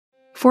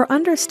For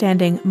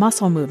understanding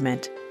muscle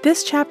movement,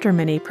 this chapter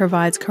mini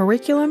provides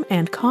curriculum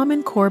and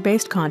common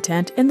core-based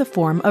content in the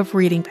form of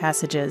reading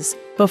passages,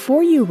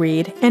 before you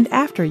read and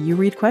after you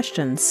read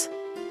questions.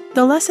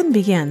 The lesson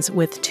begins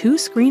with 2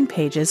 screen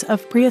pages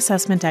of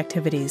pre-assessment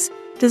activities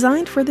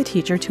designed for the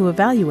teacher to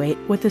evaluate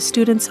what the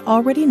students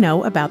already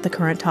know about the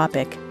current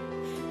topic.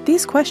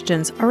 These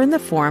questions are in the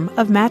form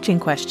of matching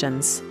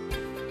questions.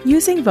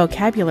 Using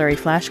vocabulary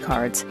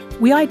flashcards,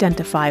 we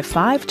identify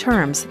 5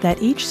 terms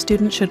that each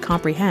student should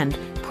comprehend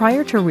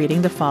prior to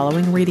reading the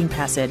following reading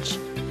passage.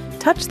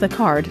 Touch the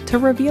card to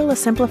reveal a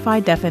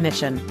simplified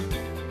definition.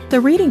 The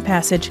reading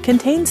passage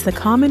contains the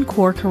common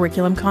core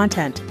curriculum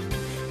content.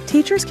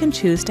 Teachers can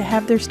choose to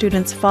have their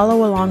students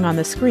follow along on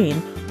the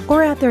screen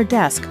or at their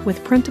desk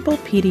with printable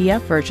PDF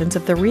versions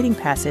of the reading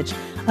passage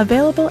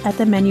available at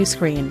the menu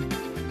screen.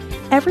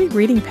 Every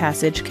reading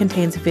passage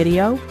contains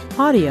video,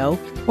 audio,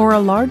 or a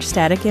large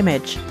static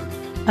image.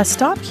 A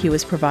stop cue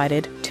is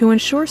provided to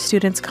ensure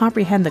students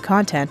comprehend the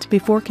content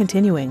before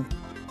continuing.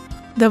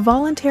 The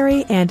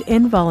voluntary and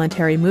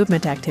involuntary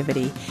movement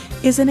activity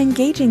is an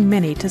engaging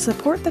mini to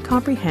support the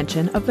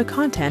comprehension of the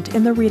content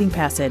in the reading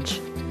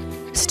passage.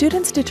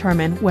 Students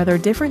determine whether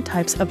different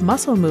types of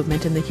muscle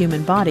movement in the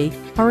human body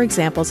are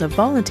examples of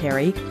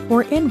voluntary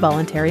or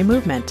involuntary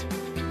movement.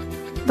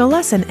 The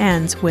lesson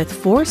ends with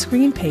 4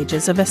 screen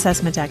pages of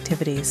assessment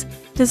activities,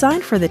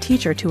 designed for the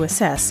teacher to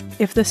assess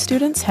if the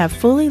students have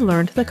fully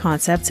learned the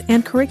concepts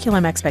and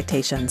curriculum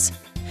expectations.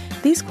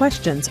 These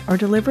questions are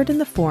delivered in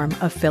the form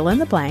of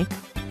fill-in-the-blank,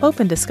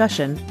 open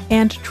discussion,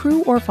 and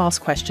true or false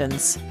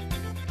questions.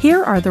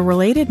 Here are the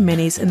related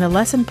minis in the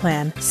lesson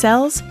plan: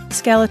 Cells,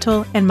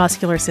 Skeletal, and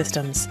Muscular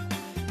Systems.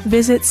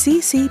 Visit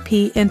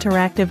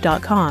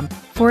ccpinteractive.com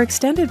for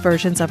extended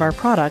versions of our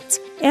products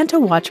and to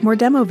watch more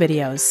demo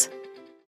videos.